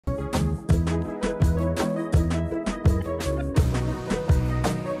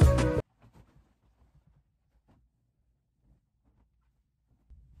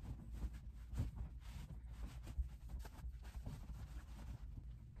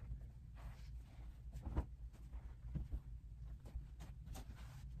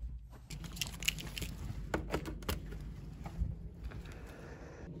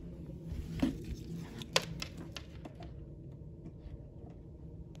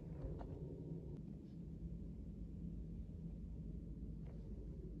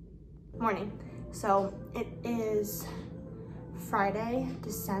Morning. So it is Friday,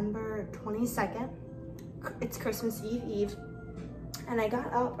 December 22nd. It's Christmas Eve, and I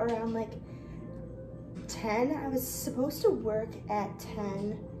got up around like 10. I was supposed to work at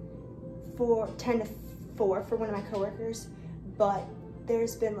 10 to 4 for one of my coworkers, but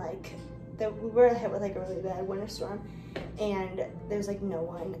there's been like, we were hit with like a really bad winter storm, and there's like no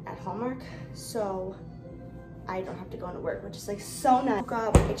one at Hallmark, so I don't have to go into work, which is like so nice. I woke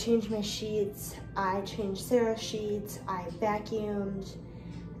up, I changed my sheets, I changed Sarah's sheets, I vacuumed,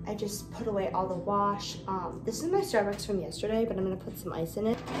 I just put away all the wash. This is my Starbucks from yesterday, but I'm gonna put some ice in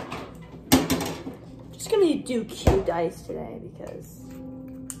it. Just gonna do cubed ice today because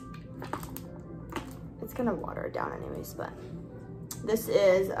it's gonna water it down anyways, but this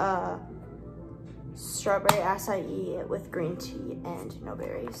is strawberry acai with green tea and no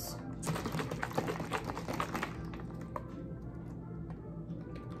berries.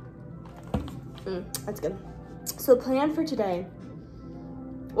 That's good. So the plan for today,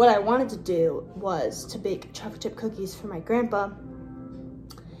 what I wanted to do was to bake chocolate chip cookies for my grandpa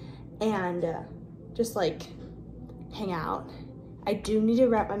and just like hang out. I do need to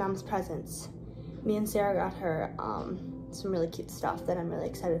wrap my mom's presents. Me and Sarah got her some really cute stuff that I'm really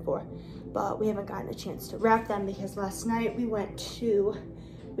excited for, but we haven't gotten a chance to wrap them because last night we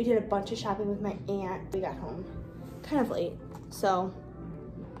did a bunch of shopping with my aunt. We got home kind of late, so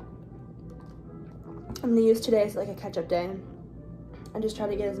I'm gonna use today as like a catch-up day and just try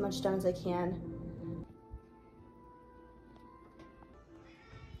to get as much done as I can.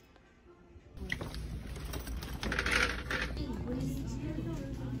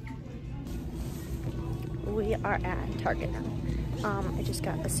 We are at Target now. I just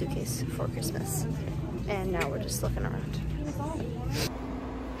got a suitcase for Christmas, and now we're just looking around.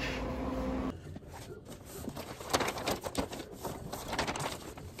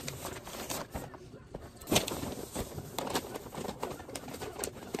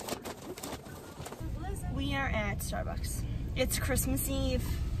 We are at Starbucks. It's Christmas Eve.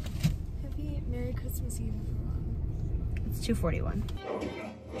 Happy Merry Christmas Eve, everyone. It's 2:41.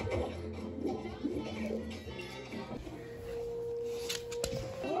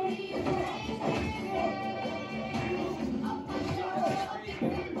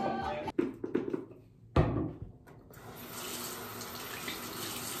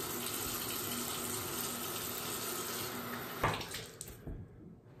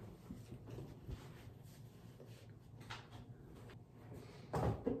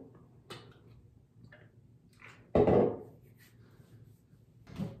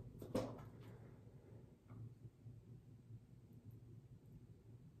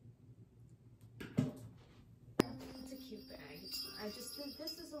 It's a cute bag. I just think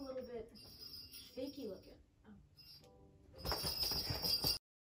this is a little bit fakey looking. Oh.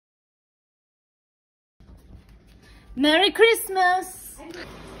 Merry Christmas!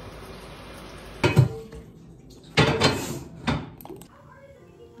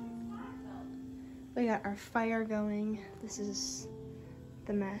 We got our fire going. This is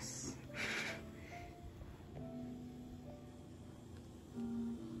the mess.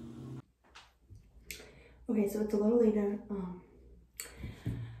 Okay, so it's a little later.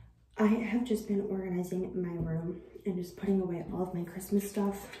 I have just been organizing my room and just putting away all of my Christmas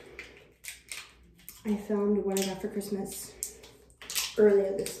stuff. I filmed what I got for Christmas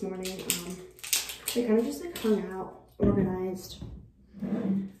earlier this morning. I kind of just like hung out, organized.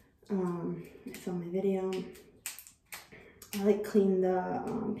 I filmed my video. I like cleaned the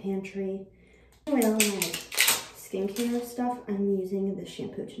pantry. Anyway, all my skincare stuff, I'm using this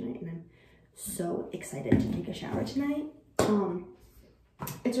shampoo tonight, and I'm so excited to take a shower tonight.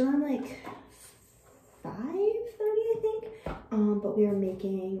 It's around like 5:30, I think. But we are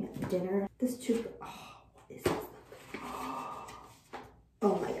making dinner. This toothbrush. Oh, what is this?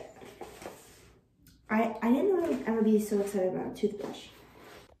 Oh my god. I didn't know I would ever be so excited about a toothbrush.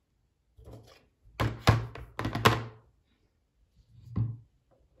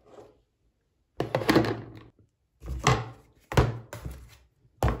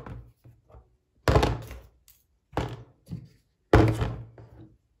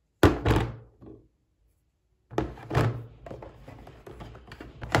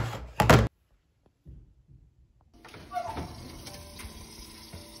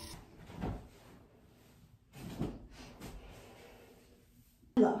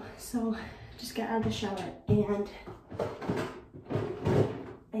 Hello, so just got out of the shower and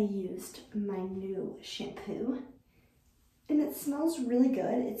I used my new shampoo and it smells really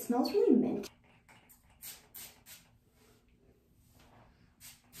good. It smells really mint.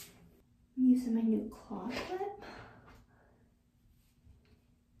 I'm using my new claw clip.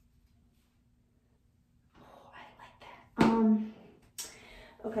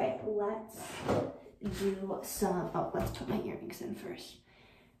 Okay, let's do some, oh, let's put my earrings in first.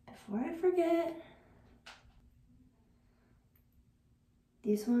 Before I forget,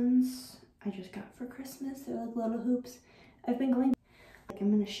 these ones I just got for Christmas. They're like little hoops. I've been going, like,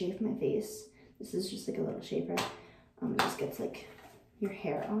 I'm gonna shave my face. This is just like a little shaver. It just gets like your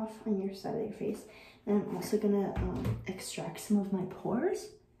hair off on your side of your face. And I'm also gonna extract some of my pores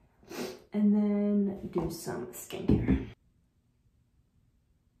and then do some skincare.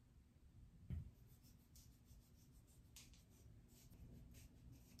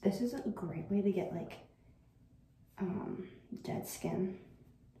 This is a great way to get like dead skin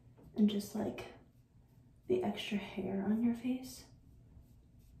and just like the extra hair on your face.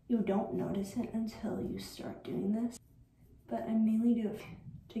 You don't notice it until you start doing this, but I mainly do it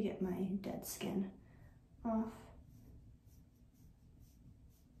to get my dead skin off.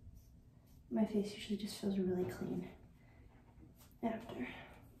 My face usually just feels really clean after.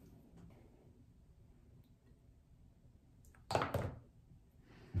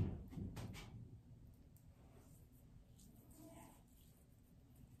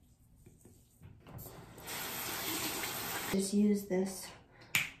 Just use this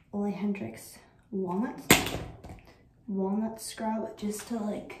Ole Hendrix walnut scrub just to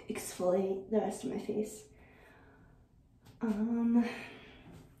like exfoliate the rest of my face. Now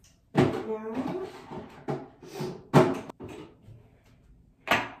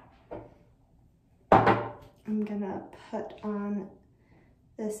I'm gonna put on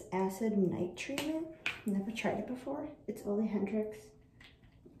this acid night treatment. Never tried it before. It's Ole Hendrix.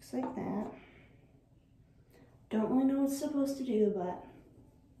 Looks like that. Don't really know what it's supposed to do, but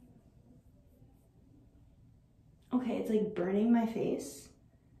okay, it's like burning my face.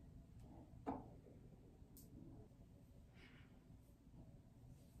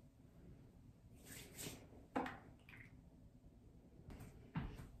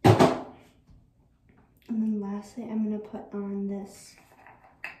 And then lastly, I'm gonna put on this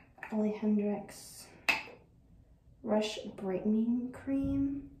Ole Hendrix Rush Brightening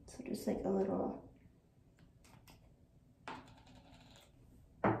Cream. So just like a little,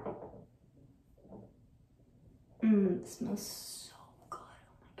 it smells so good,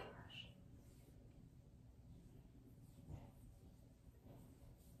 oh my gosh.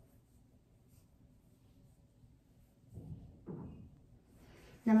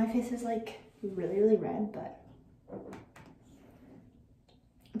 Now my face is like really, really red, but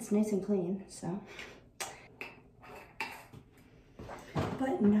it's nice and clean, so.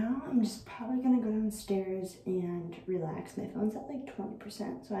 But now I'm just probably gonna go downstairs and relax. My phone's at like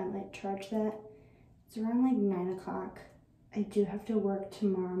 20%, so I might charge that. It's around like 9 o'clock. I do have to work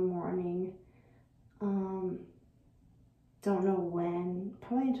tomorrow morning. Don't know when,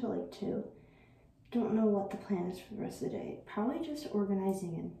 probably until like 2. Don't know what the plan is for the rest of the day. Probably just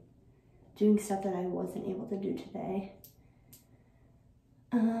organizing and doing stuff that I wasn't able to do today.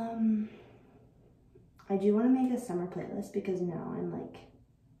 I do want to make a summer playlist because now I'm like,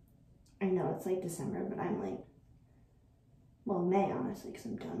 I know it's like December, but I'm like, well, May honestly, because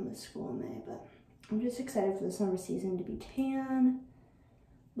I'm done with school in May, but I'm just excited for the summer season to be tan.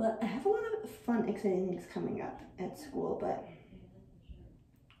 But I have a lot of fun, exciting things coming up at school, but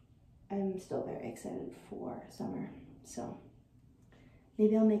I'm still very excited for summer. So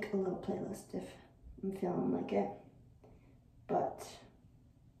maybe I'll make a little playlist if I'm feeling like it. But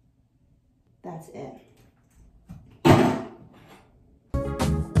that's it.